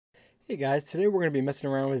Hey guys, today we're going to be messing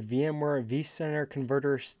around with VMware vCenter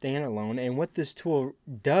Converter Standalone, and what this tool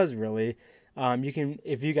does really, you can,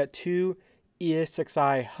 if you got two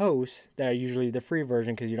esxi hosts that are usually the free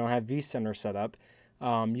version because you don't have vCenter set up,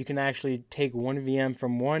 you can actually take one VM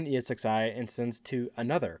from one esxi instance to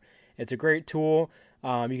another. It's a great tool. You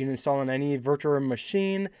can install on any virtual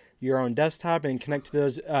machine, your own desktop, and connect to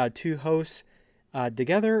those two hosts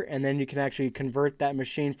together, and then you can actually convert that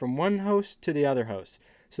machine from one host to the other host.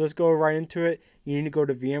 So let's go right into it. You need to go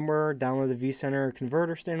to VMware, download the vCenter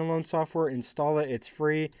Converter standalone software, install it. It's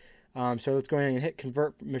free. So let's go ahead and hit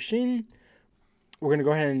Convert Machine. We're going to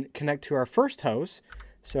go ahead and connect to our first host.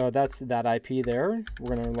 So that's that IP there.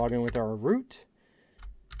 We're going to log in with our root.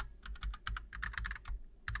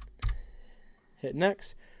 Hit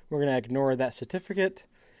Next. We're going to ignore that certificate.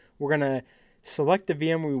 We're going to select the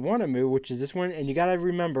VM we want to move, which is this one. And you got to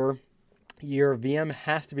remember, your VM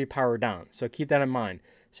has to be powered down. So keep that in mind.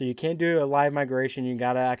 So you can't do a live migration. You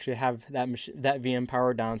got to actually have that VM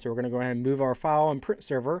powered down. So we're going to go ahead and move our file and print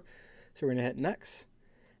server. So we're going to hit Next.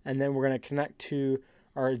 And then we're going to connect to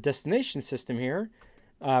our destination system here.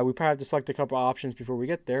 We probably have to select a couple options before we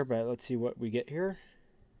get there, but let's see what we get here.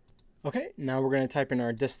 Okay, now we're going to type in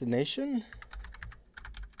our destination.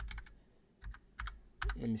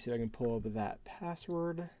 Let me see if I can pull up that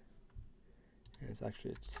password. And it's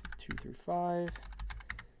 235.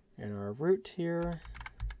 And our root here.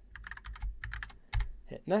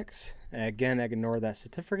 Hit Next. And again, ignore that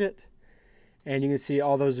certificate. And you can see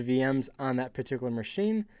all those VMs on that particular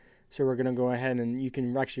machine. So we're going to go ahead and you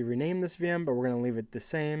can actually rename this VM, but we're going to leave it the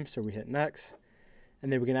same. So we hit Next.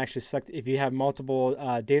 And then we can actually select if you have multiple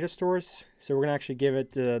data stores. So we're going to actually give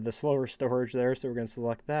it the slower storage there. So we're going to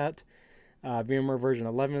select that. VMware version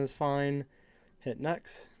 11 is fine. Hit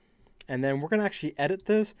Next. And then we're going to actually edit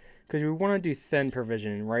this because we want to do thin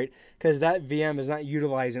provisioning, right? Because that VM is not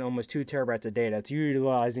utilizing almost 2 terabytes of data. It's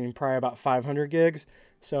utilizing probably about 500 gigs.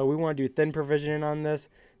 So we want to do thin provisioning on this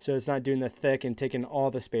so it's not doing the thick and taking all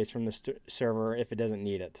the space from the server if it doesn't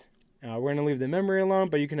need it. We're going to leave the memory alone,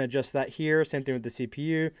 but you can adjust that here. Same thing with the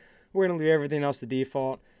CPU. We're going to leave everything else to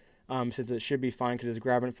default since it should be fine because it's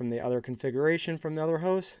grabbing it from the other configuration from the other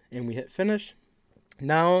host. And we hit Finish.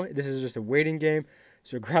 Now, this is just a waiting game.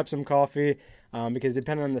 So grab some coffee because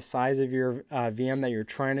depending on the size of your VM that you're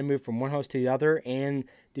trying to move from one host to the other and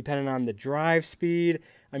depending on the drive speed,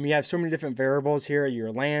 I mean, you have so many different variables here,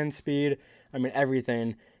 your LAN speed, I mean,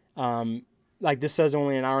 everything. Like this says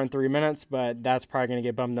only an hour and 3 minutes, but that's probably going to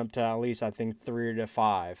get bumped up to at least, I think, 3 to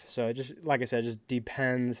 5. So it just, like I said, it just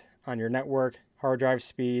depends on your network, hard drive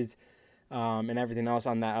speeds, and everything else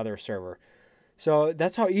on that other server. So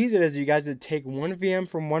that's how easy it is, you guys, to take one VM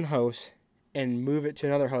from one host and move it to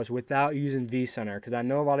another host without using vCenter. Because I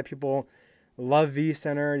know a lot of people love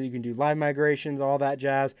vCenter. You can do live migrations, all that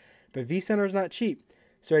jazz. But vCenter is not cheap.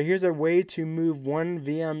 So here's a way to move one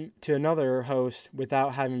VM to another host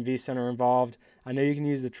without having vCenter involved. I know you can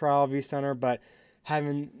use the trial vCenter, but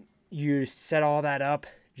having you set all that up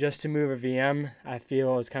just to move a VM, I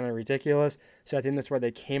feel is kind of ridiculous. So I think that's why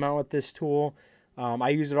they came out with this tool. I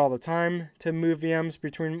use it all the time to move VMs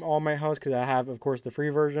between all my hosts because I have, of course, the free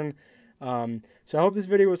version. So I hope this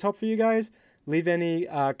video was helpful for you guys. Leave any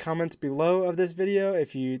comments below of this video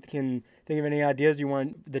if you can think of any ideas you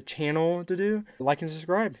want the channel to do. Like and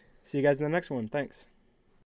subscribe. See you guys in the next one. Thanks.